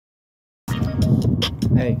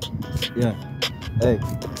Hey, yeah, hey,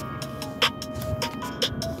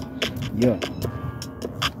 yeah,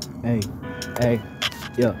 hey, hey,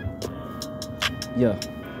 yeah, yeah,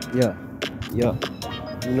 yeah, yeah.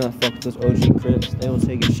 Do not fuck with those OG Crips. They will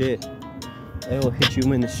take your shit. They will hit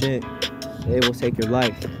you in the shit. They will take your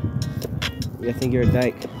life. You think you're a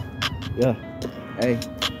dyke? Yeah, hey,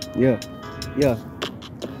 yeah, yeah.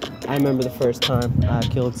 I remember the first time I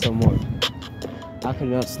killed someone. I could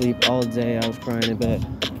not sleep all day. I was crying in bed.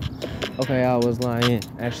 Okay, I was lying.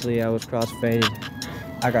 Actually, I was crossfaded.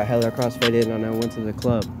 I got hella crossfaded and I went to the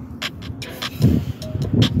club.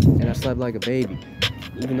 And I slept like a baby.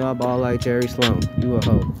 Even though I ball like Jerry Sloan. You a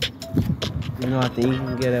hoe. Even though I think you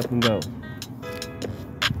can get up and go.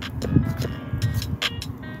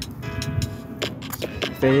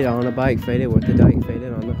 Faded on a bike, faded with the dike,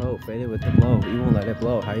 faded on the hoe, faded with the blow. You won't let it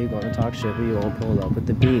blow. How you gonna talk shit but you won't pull up with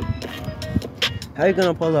the beam? How you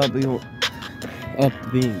gonna pull up but you won't up the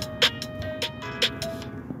beam?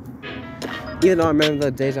 You know, I remember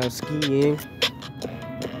the days I was skiing.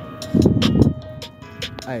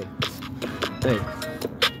 Hey, hey,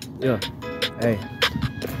 yeah, hey,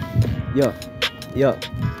 yeah, yeah,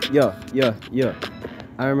 yeah, yeah, yeah.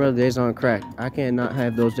 I remember the days on crack. I cannot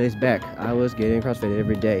have those days back. I was getting crossfaded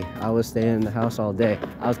every day. I was staying in the house all day.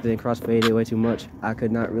 I was getting crossfaded way too much. I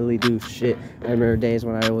could not really do shit. I remember days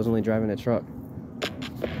when I was only driving a truck.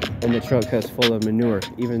 And the truck was full of manure,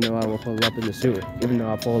 even though I will pull up in the sewer, even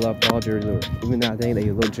though I pull up bald Jerry Lewis, even though I think that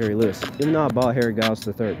you look Jerry Lewis, even though I bald Harry Giles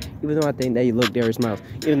III, even though I think that you look Darius Miles,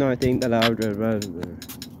 even though I think that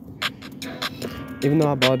even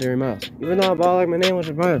though I bald Dairy Miles, even though I bald like my name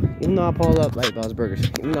was Brian, even though I pull up like Bob's Burgers,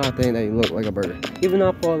 even though I think that you look like a burger, even though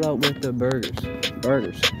I pull up with the burgers,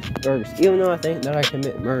 even though I think that I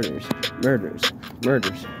commit murders,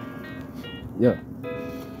 yeah.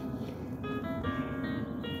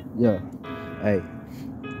 Yeah, hey.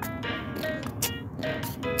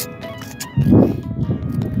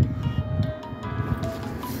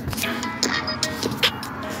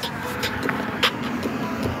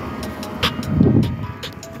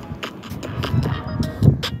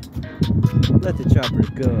 Let the chopper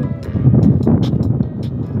go.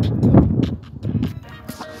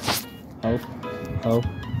 Ho, ho.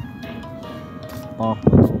 Oh,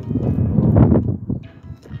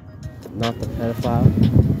 not the pedophile.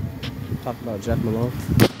 Talk about Jeff Malone.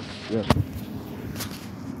 Yeah.